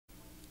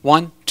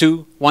1,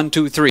 2, 1,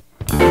 2, 3.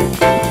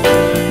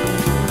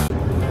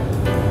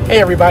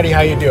 Hey everybody,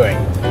 how you doing?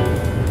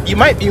 You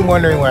might be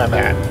wondering where I'm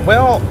at.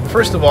 Well,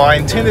 first of all, I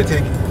intended to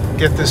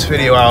get this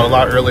video out a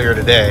lot earlier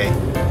today,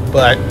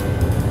 but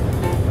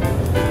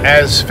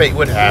as fate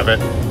would have it,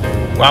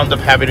 wound up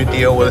having to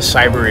deal with a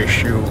cyber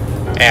issue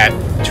at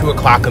 2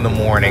 o'clock in the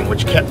morning,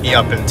 which kept me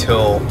up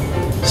until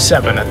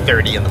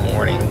 7:30 in the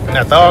morning. And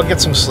I thought I'll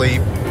get some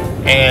sleep,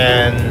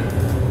 and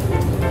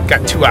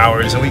got 2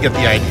 hours, and we get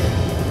the idea.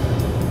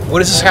 What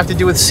does this have to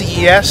do with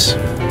CES?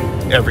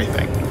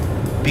 Everything.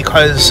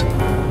 Because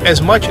as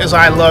much as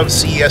I love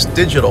CES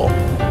Digital,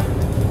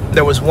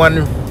 there was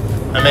one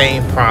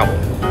main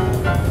problem.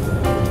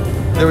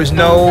 There was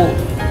no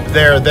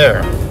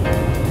there.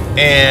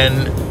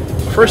 And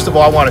first of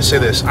all, I want to say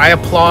this. I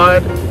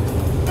applaud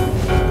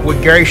what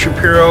Gary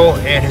Shapiro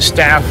and his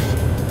staff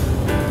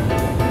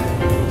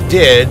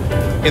did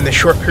in the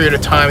short period of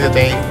time that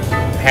they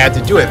had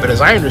to do it. But as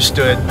I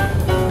understood,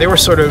 they were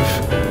sort of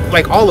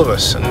like all of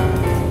us, and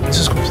this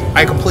is,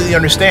 I completely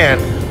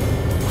understand,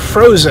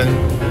 frozen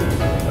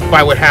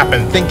by what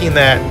happened, thinking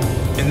that,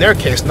 in their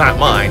case, not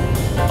mine,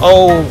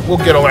 oh, we'll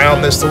get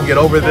around this, we'll get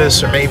over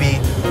this, or maybe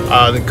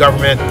the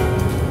government,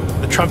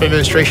 the Trump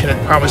administration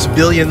had promised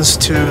billions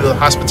to the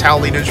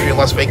hospitality industry in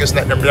Las Vegas, and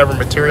that never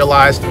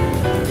materialized.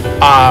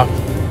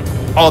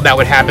 All that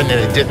would happen, and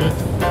it didn't.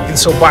 And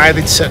so by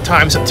the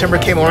time September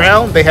came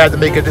around, they had to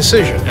make a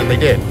decision, and they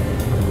did.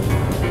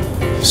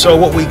 So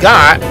what we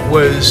got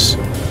was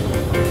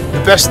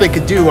the best they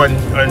could do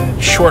on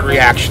short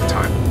reaction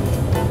time.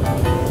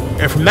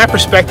 And from that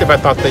perspective, I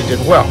thought they did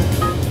well.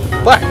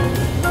 But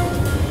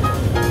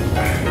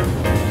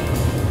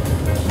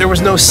there was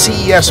no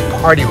CES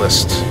party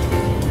list,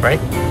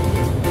 right?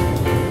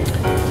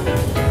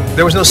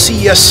 There was no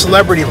CES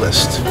celebrity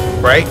list,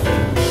 right?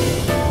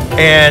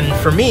 And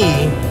for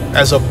me,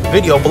 as a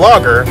video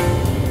blogger,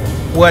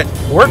 what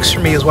works for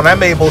me is when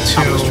I'm able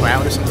to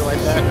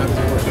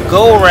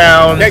go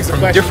around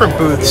from different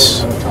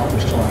booths,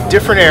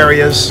 different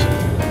areas,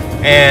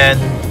 and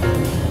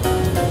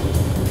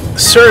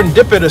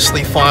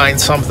serendipitously find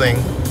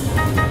something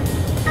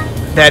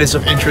that is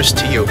of interest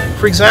to you.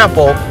 For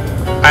example,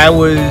 I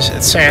was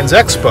at Sands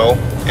Expo,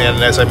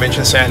 and as I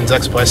mentioned Sands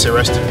Expo, I say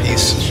rest in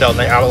peace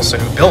Sheldon Adelson,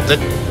 who built it,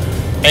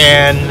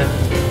 and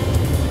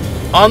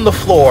on the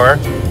floor,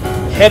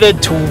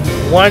 headed to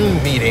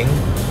one meeting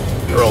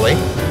early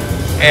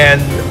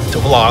and to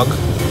vlog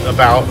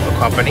about a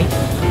company,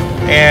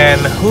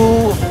 and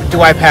who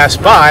do I pass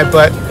by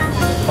but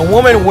a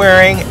woman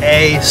wearing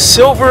a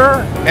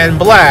silver and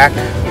black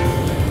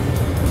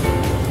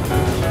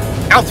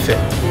outfit,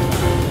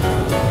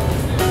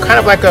 kind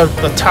of like a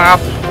top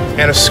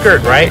and a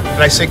skirt, right?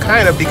 And I say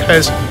kind of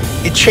because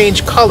it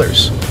changed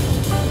colors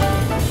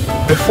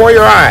before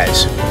your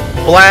eyes,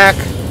 black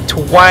to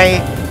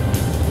white.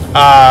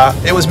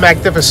 It was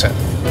magnificent.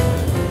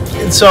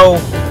 And so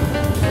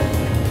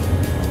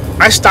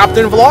I stopped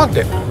and vlogged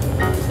it,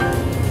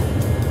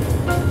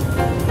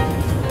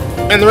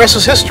 and the rest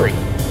is history.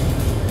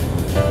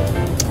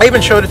 I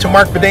even showed it to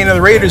Mark Bedane of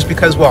the Raiders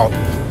because, well,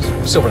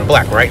 silver and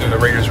black, right? And the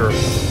Raiders were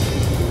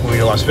moving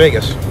to Las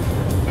Vegas.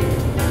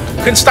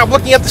 Couldn't stop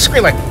looking at the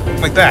screen like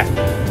that,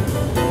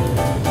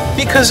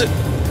 because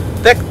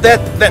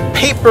that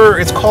paper,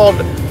 it's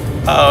called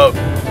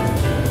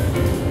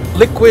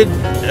liquid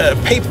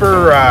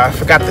paper. I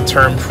forgot the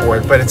term for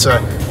it, but it's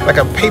like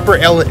a paper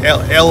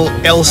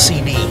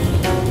LCD,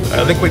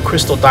 liquid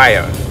crystal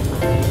diode.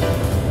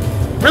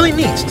 Really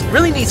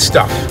neat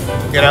stuff,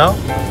 you know.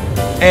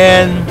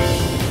 And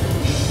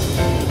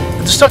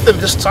the stuff that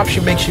just stops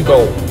you, makes you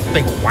go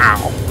think,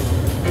 wow.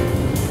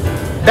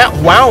 That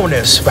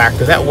wowness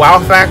factor, that wow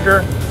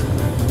factor,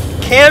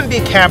 can be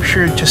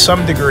captured to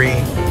some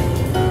degree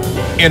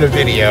in a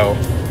video,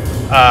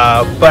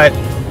 but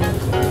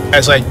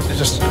as I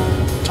just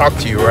talked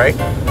to you, right?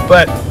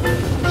 But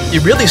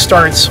it really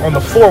starts on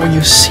the floor when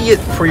you see it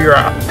for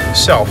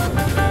yourself.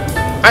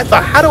 I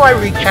thought, how do I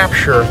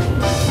recapture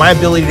my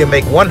ability to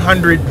make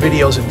 100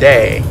 videos a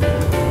day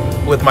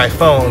with my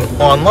phone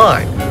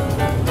online?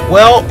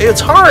 Well,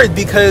 it's hard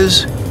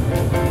because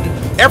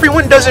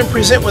everyone doesn't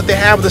present what they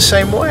have the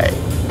same way.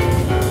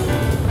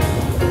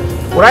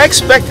 What I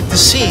expected to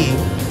see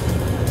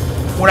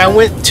when I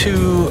went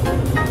to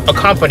a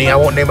company, I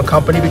won't name a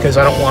company because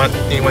I don't want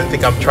anyone to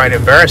think I'm trying to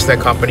embarrass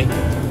that company,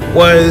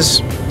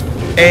 was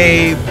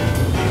a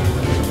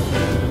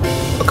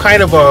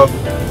kind of a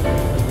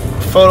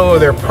photo of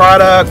their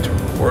product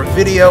or a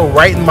video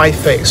right in my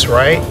face,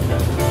 right?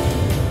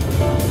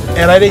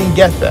 And I didn't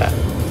get that.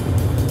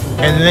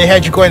 And then they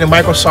had you go into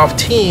Microsoft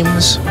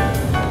Teams,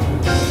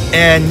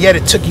 and yet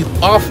it took you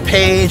off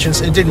page, and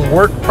it didn't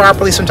work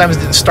properly. Sometimes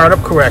it didn't start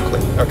up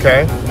correctly,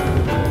 okay?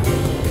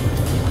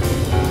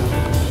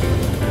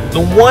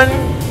 The one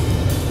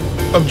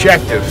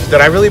objective that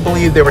I really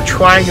believe they were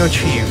trying to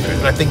achieve,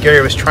 and I think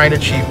Gary was trying to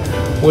achieve,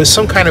 was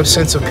some kind of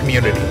sense of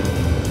community.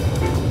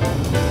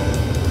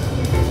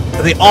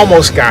 They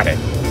almost got it.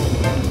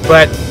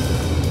 But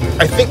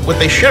I think what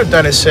they should have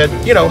done is said,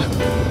 you know,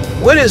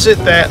 what is it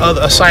that,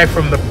 aside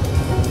from the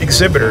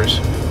exhibitors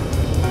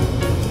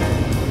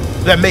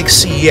that makes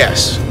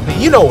CES.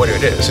 You know what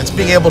it is. It's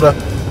being able to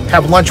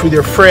have lunch with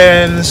your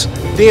friends,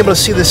 being able to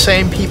see the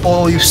same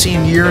people you've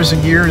seen years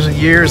and years and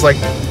years, like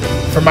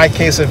for my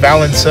case at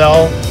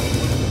Valencell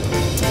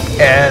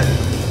and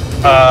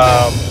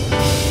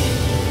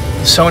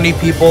Sony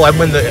people. I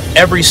went to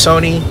every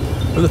Sony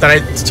booth and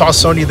I saw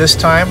Sony this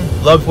time.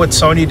 Loved what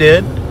Sony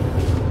did.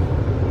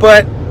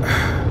 But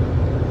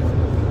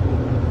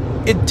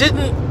it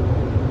didn't,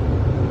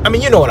 I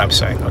mean, you know what I'm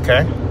saying,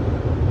 okay?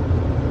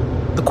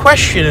 The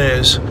question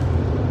is,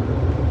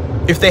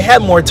 if they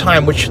had more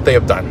time, what should they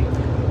have done?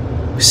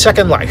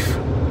 Second Life.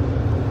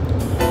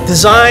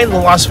 Design the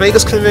Las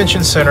Vegas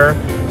Convention Center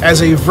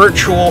as a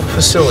virtual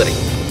facility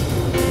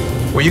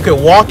where you could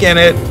walk in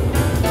it,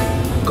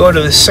 go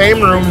to the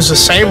same rooms, the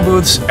same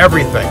booths,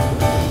 everything.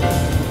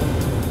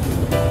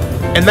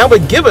 And that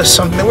would give us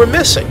something that we're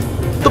missing.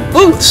 The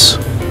booths.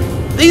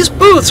 These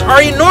booths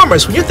are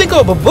enormous. When you think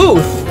of a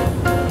booth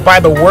by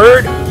the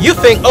word, you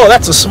think, oh,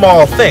 that's a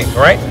small thing,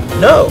 right?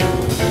 No.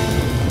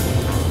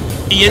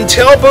 The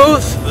Intel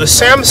booth, the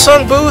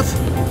Samsung booth,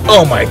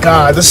 oh my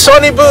God. The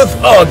Sony booth,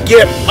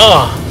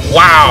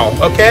 wow,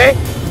 okay?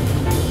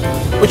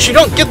 But you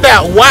don't get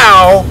that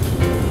wow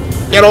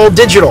at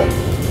All-Digital.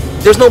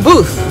 There's no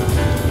booth.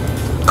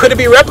 Could it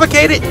be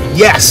replicated?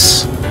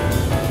 Yes.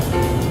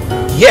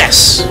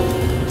 Yes.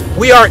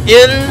 We are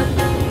in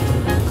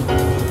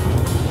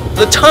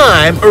the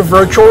time of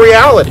virtual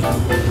reality.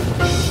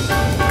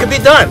 It could be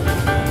done.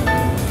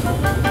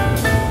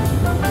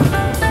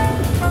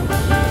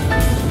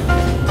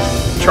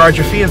 Charge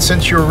a fee, and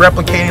since you're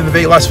replicating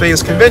the Las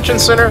Vegas Convention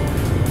Center,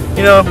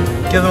 you know,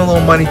 give them a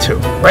little money too,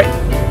 right?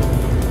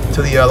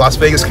 To the Las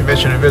Vegas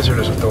Convention and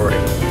Visitors Authority.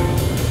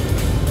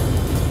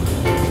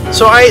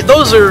 So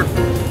those are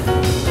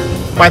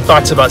my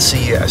thoughts about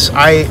CES.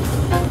 I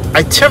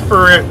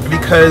temper it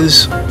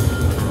because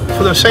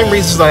for the same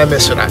reasons that I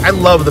miss it. I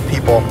love the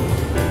people,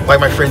 like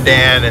my friend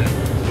Dan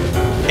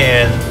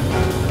and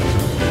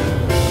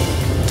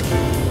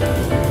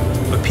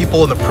the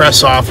people in the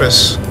press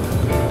office,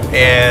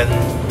 and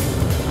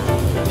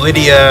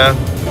Lydia,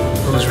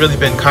 who's really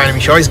been kind to me.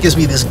 She always gives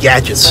me these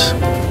gadgets.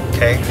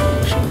 Okay,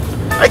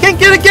 I can't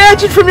get a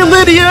gadget from you,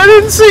 Lydia. I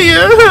didn't see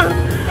you.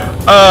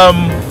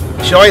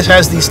 She always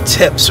has these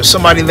tips, or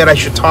somebody that I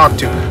should talk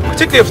to,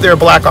 particularly if they're a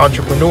black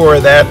entrepreneur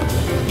that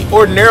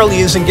ordinarily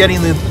isn't getting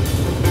the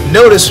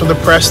notice from the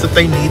press that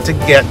they need to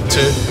get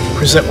to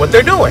present what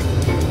they're doing.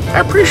 I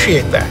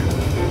appreciate that.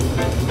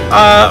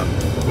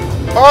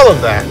 All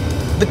of that.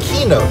 The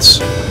keynotes.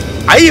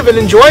 I even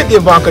enjoyed the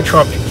Ivanka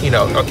Trump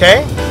keynote,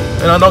 okay?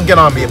 And don't get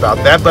on me about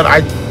that, but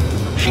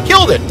she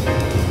killed it.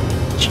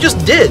 She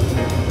just did.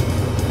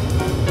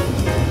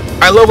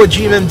 I love what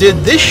GM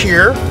did this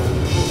year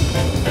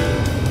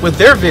with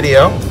their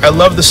video. I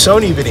love the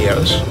Sony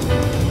videos.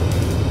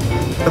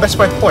 But that's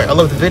my point. I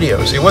love the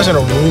videos. It wasn't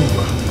a room.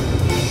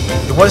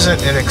 It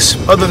wasn't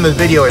other than the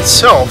video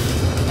itself,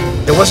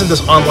 there wasn't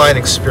this online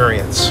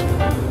experience.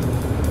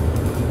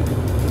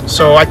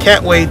 So I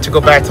can't wait to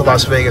go back to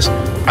Las Vegas.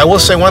 I will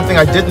say one thing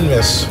I didn't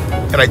miss,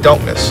 and I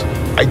don't miss.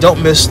 I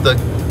don't miss the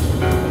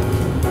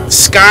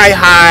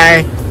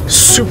sky-high,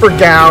 super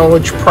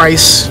gouge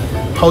price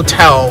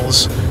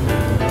hotels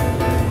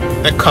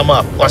that come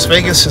up. Las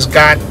Vegas has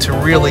got to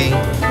really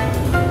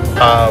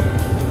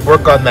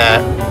work on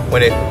that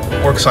when it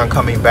works on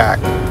coming back.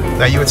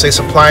 Now you would say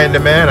supply and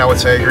demand. I would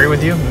say I agree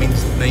with you. It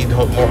means they need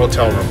more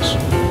hotel rooms.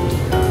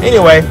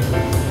 Anyway,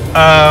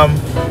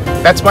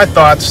 that's my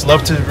thoughts.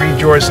 Love to read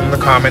yours in the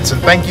comments.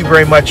 And thank you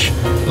very much,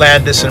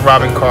 Landis and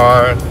Robin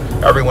Carr, and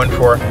everyone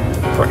for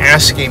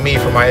asking me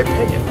for my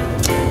opinion.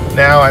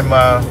 Now I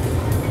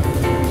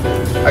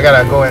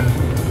gotta go and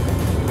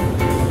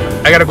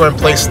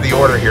place the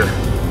order here.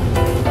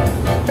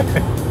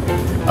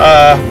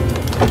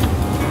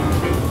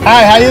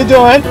 Hi, how you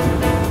doing?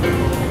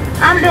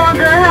 I'm doing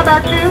good. How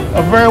about you?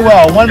 Very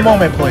well. One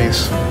moment,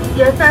 please.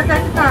 Yes, sir.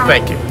 Take your time.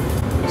 Thank you.